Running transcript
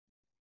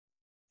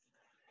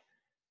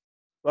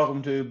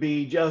Welcome to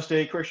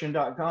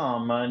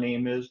bejustachristian.com. My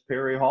name is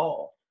Perry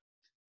Hall.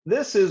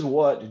 This is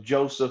what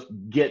Joseph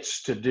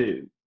gets to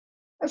do.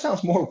 That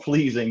sounds more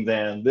pleasing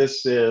than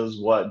this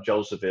is what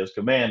Joseph is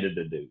commanded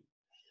to do.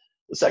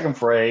 The second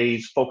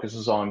phrase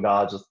focuses on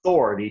God's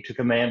authority to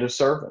command his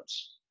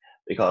servants.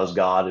 Because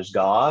God is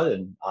God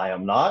and I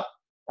am not,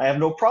 I have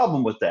no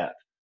problem with that.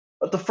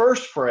 But the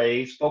first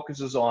phrase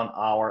focuses on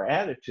our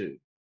attitude.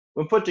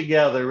 When put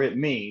together, it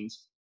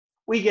means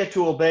we get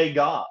to obey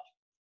God.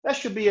 That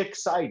should be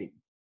exciting.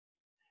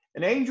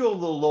 An angel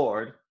of the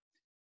Lord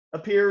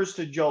appears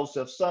to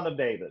Joseph, son of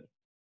David.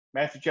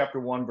 Matthew chapter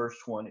 1, verse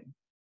 20.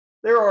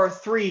 There are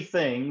three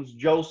things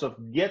Joseph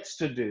gets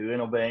to do in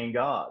obeying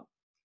God.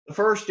 The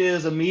first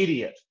is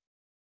immediate,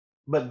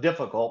 but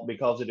difficult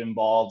because it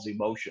involves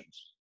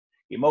emotions.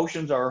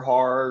 Emotions are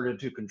hard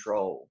to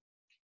control.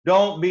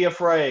 Don't be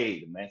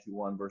afraid, Matthew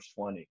 1, verse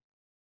 20.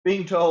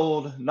 Being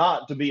told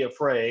not to be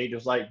afraid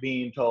is like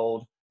being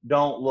told,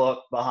 don't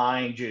look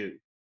behind you.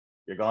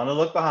 You're going to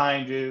look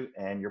behind you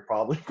and you're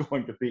probably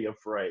going to be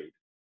afraid.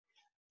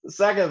 The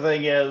second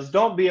thing is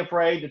don't be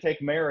afraid to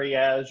take Mary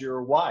as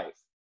your wife.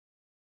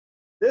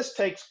 This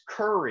takes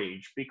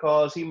courage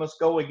because he must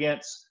go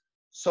against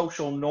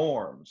social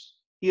norms.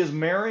 He is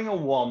marrying a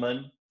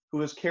woman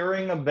who is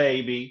carrying a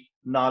baby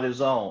not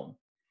his own.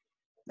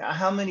 Now,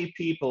 how many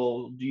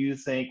people do you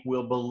think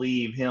will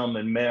believe him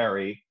and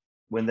Mary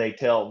when they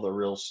tell the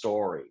real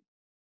story?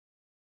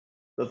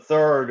 The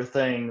third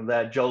thing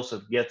that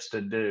Joseph gets to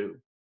do,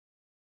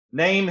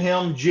 name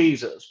him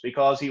Jesus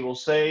because he will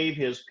save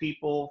his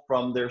people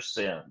from their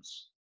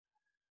sins.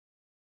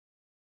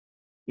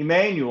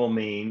 Emmanuel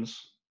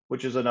means,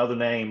 which is another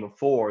name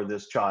for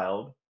this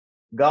child,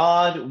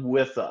 God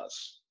with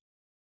us.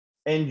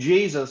 And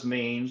Jesus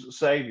means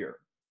Savior.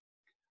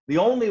 The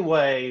only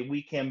way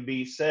we can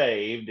be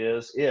saved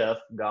is if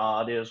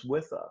God is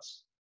with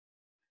us.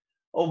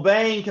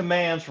 Obeying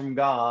commands from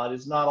God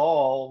is not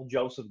all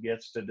Joseph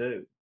gets to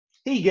do.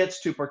 He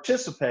gets to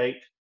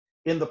participate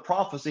in the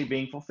prophecy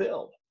being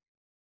fulfilled.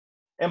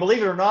 And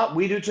believe it or not,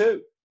 we do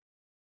too.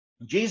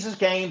 Jesus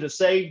came to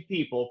save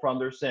people from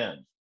their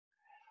sins.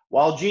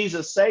 While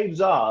Jesus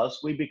saves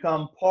us, we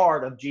become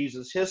part of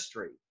Jesus'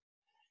 history,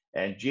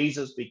 and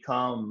Jesus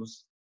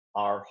becomes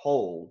our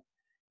whole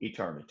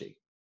eternity.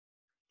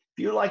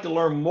 If you'd like to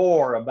learn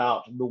more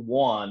about the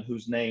one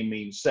whose name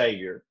means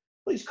Savior,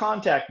 please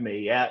contact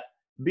me at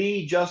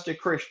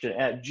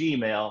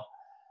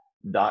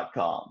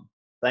bejustachristian@gmail.com.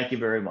 Thank you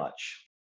very much.